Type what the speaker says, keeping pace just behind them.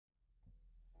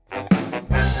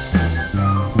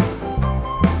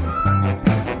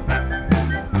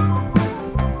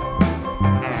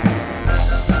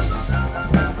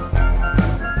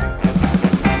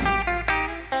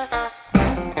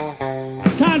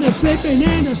got a slipping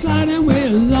and a sliding with a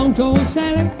long-toed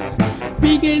Sally,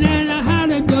 peeking at a how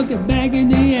to duck it back in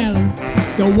the alley.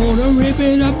 Don't wanna rip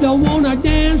it up, don't wanna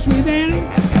dance with Annie.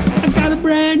 I got a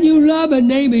brand new lover,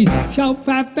 name is Short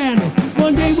Fat Fannie.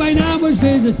 One day when I was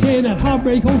visiting at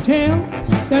Heartbreak Hotel,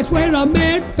 that's where I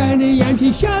met Fannie and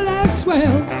she sure looked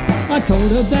swell. I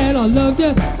told her that I loved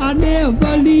her, I'd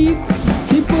never leave.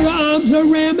 She put her arms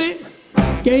around me,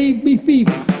 gave me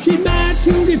fever. She's my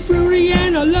tutti frutti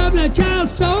and I love that child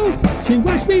so. She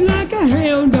watched me like a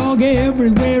hound dog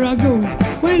everywhere I go.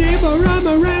 Whenever I'm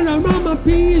around, I'm on my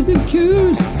P's and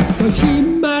Q's, 'cause she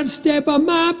might step on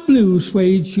my blue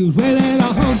suede shoes. Well, at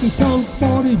a honky-tonk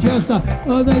party just the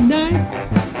other night,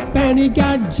 Fannie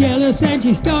got jealous and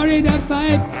she started a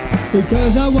fight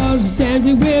because I was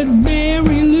dancing with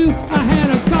Mary Lou. I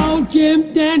had to call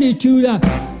Jim Dandy to the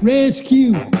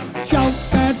rescue. Short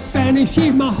Fat Fannie,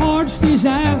 she's my heart's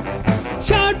desire.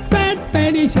 Short Fat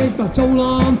Fannie sets my soul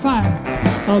on fire.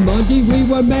 On Monday we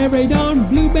were married on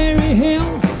Blueberry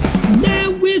Hill.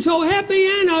 Now we're so happy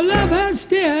and I love her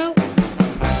still.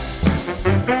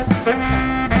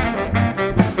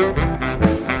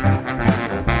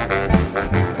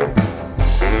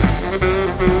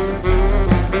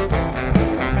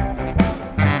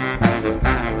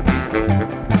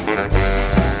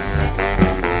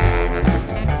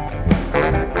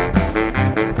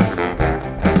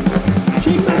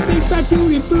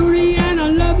 Tutti frutti and I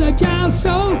love the child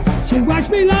so. She watched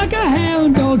me like a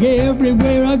hound dog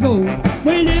everywhere I go.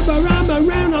 Whenever I'm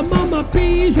around, I'm on my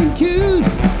P's and Q's,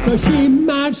 'cause she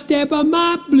might step on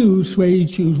my blue suede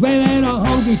shoes. Well, at a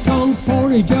honky-tonk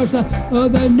party just the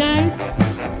other night,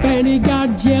 Fannie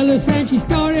got jealous and she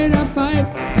started a fight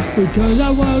because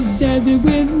I was dancing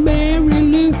with Mary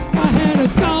Lou. I had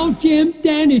to call Jim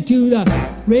Dandy to the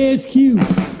rescue.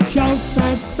 Short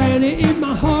Fat Fannie is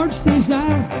my heart's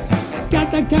desire.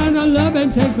 Got the kind of love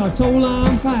and sets my soul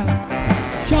on fire.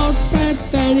 Short Fat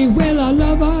Fannie, well I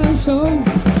love her so.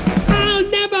 I'll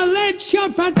never let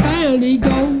Short Fat Fannie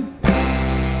go.